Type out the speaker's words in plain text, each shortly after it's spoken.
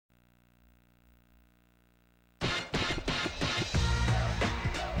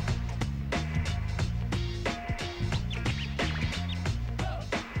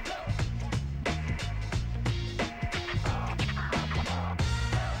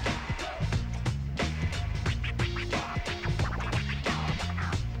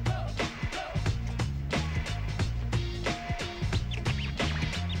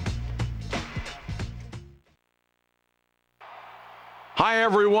Hi,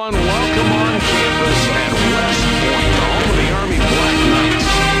 everyone. Welcome on campus at West Point, home of the Army Black Knights.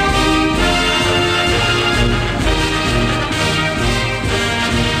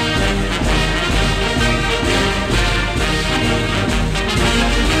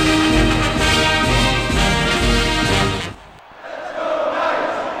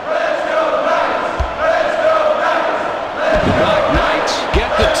 The Black Knights get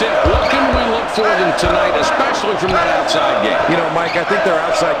the tip. What can we look for them tonight, especially from that outside game? You know, Mike, I think their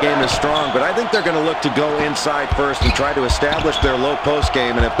outside game is strong, but I think they're going to look to go inside first and try to establish their low post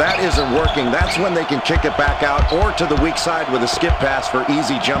game. And if that isn't working, that's when they can kick it back out or to the weak side with a skip pass for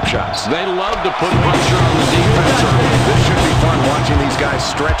easy jump shots. They love to put pressure on the defense. This should be fun watching these guys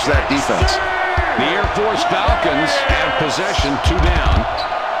stretch that defense. The Air Force Falcons have possession, 2 down.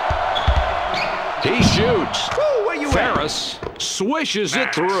 He shoots. Ferris swishes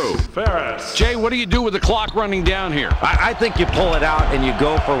it through. Ferris. Jay, what do you do with the clock running down here? I think you pull it out and you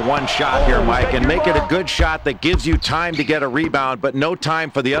go for one shot here, Mike, and make it a good shot that gives you time to get a rebound, but no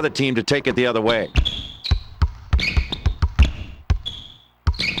time for the other team to take it the other way.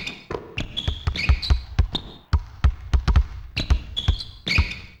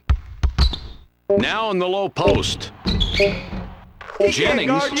 Now in the low post.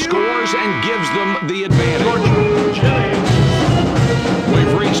 Jennings scores and gives them the advantage.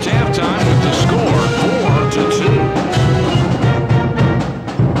 We've reached halftime with the score 4-2.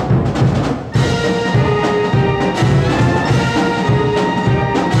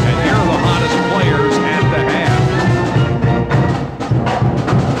 And here are the hottest players at the half.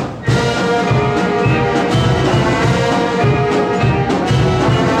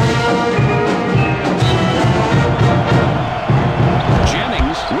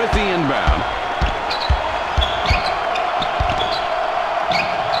 Jennings with the inbound.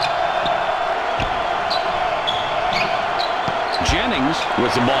 Jennings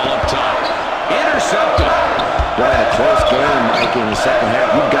with the ball up top. Intercepted. Boy, a close game, Mike, in the second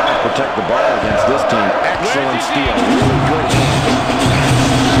half. You've got to protect the ball against this team. Excellent steal. Really good hands.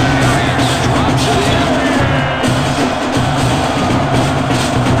 Drops it in.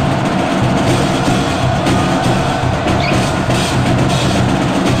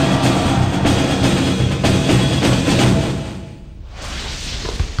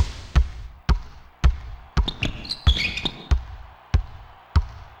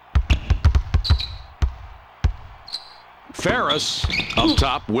 Ferris up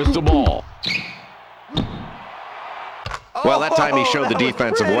top with the ball. Well, that time he showed the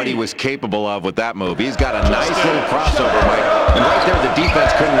defense of what he was capable of with that move. He's got a nice little crossover, Mike. And right there, the defense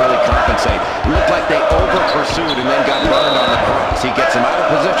couldn't really compensate. It looked like they over-pursued and then got burned on the cross. He gets him out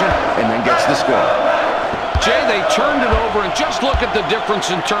of position and then gets the score. Jay, they turned it over, and just look at the difference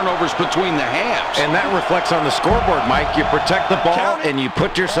in turnovers between the halves. And that reflects on the scoreboard, Mike. You protect the ball, and you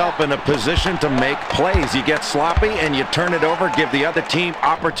put yourself in a position to make plays. You get sloppy, and you turn it over, give the other team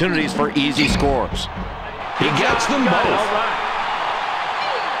opportunities for easy scores. He gets them both.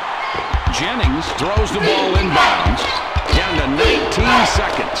 Jennings throws the ball inbounds. Down to 19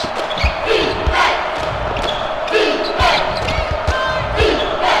 seconds.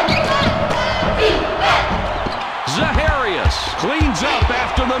 Zaharias cleans up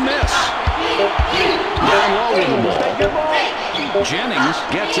after the miss. Down low with the ball. Jennings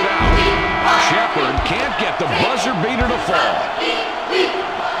gets it out. Shepard can't get the buzzer beater to fall.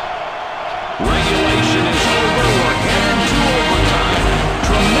 Regulation is over. We're heading to overtime.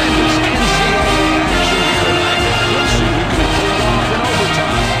 Tremendous NCAA action here tonight. Let's see who can pull it off in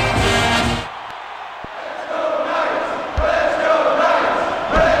overtime.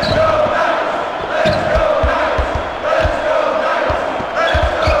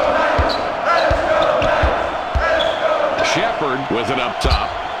 Shepard with it up top.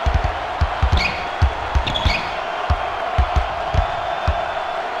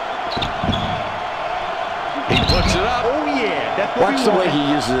 He puts it up. Oh, yeah. That's what Watch the way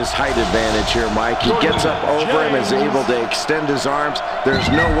he uses his height advantage here, Mike. He gets up over him, is able to extend his arms. There's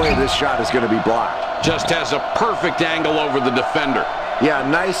no way this shot is going to be blocked. Just has a perfect angle over the defender. Yeah,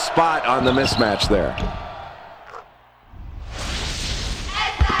 nice spot on the mismatch there.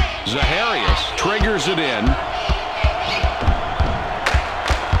 Zaharias triggers it in.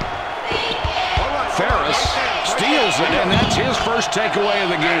 Ferris steals it, and that's his first takeaway of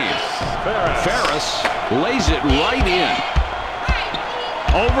the game. Ferris lays it right in.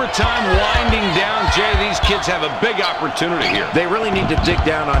 Overtime winding down. Jay, these kids have a big opportunity here. They really need to dig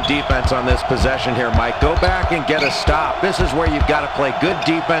down on defense on this possession here, Mike. Go back and get a stop. This is where you've got to play good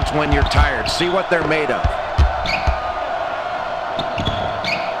defense when you're tired. See what they're made of.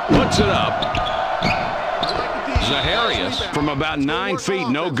 Puts it up. Zaharias from about 9 feet,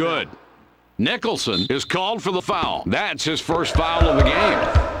 no good. Nicholson is called for the foul. That's his first foul of the game.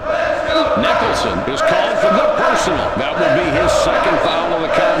 Nicholson is called for the personal. That will be his second foul of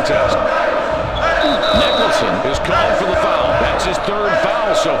the contest. Nicholson is called for the foul. That's his third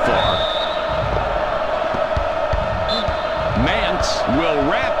foul so far. Mance will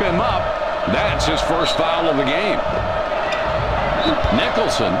wrap him up. That's his first foul of the game.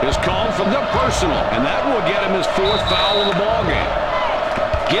 Nicholson is called for the personal, and that will get him his fourth foul of the ballgame.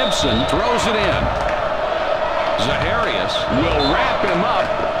 Gibson throws it in. Zaharias will wrap him up.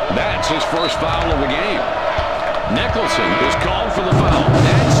 That's his first foul of the game. Nicholson is called for the foul.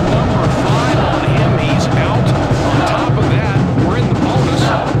 That's number 5 on him. He's out. On top of that, we're in the bonus,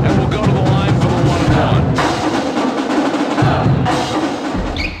 and we'll go to the line for the 1-and-1.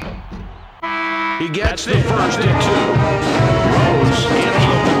 He gets the first and 2. Rose in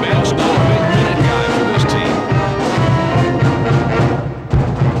off the bench. Not a big minute guy for this team.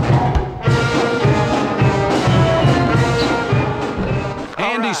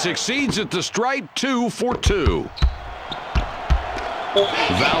 And he succeeds at the stripe. 2 for 2.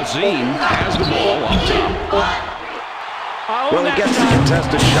 Valzine has the ball up top. Well, he gets the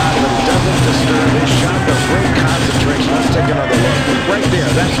contested shot, but it doesn't disturb his shot. There's great concentration. Let's take another look. Right there,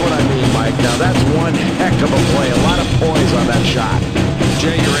 that's what I mean, Mike. Now, that's one heck of a play. A lot of poise on that shot.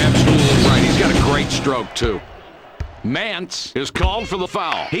 Jay, you're absolutely right. He's got a great stroke, too. Mance is called for the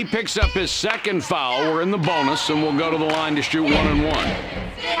foul. He picks up his second foul. We're in the bonus, and we'll go to the line to shoot 1-and-1.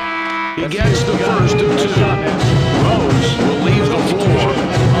 He gets the first of 2. Rose will leave the floor.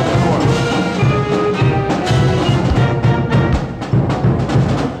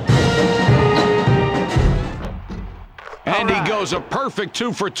 And he goes a perfect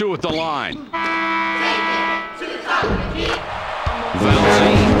 2 for 2 at the line.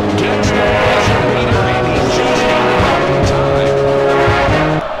 Valzine gets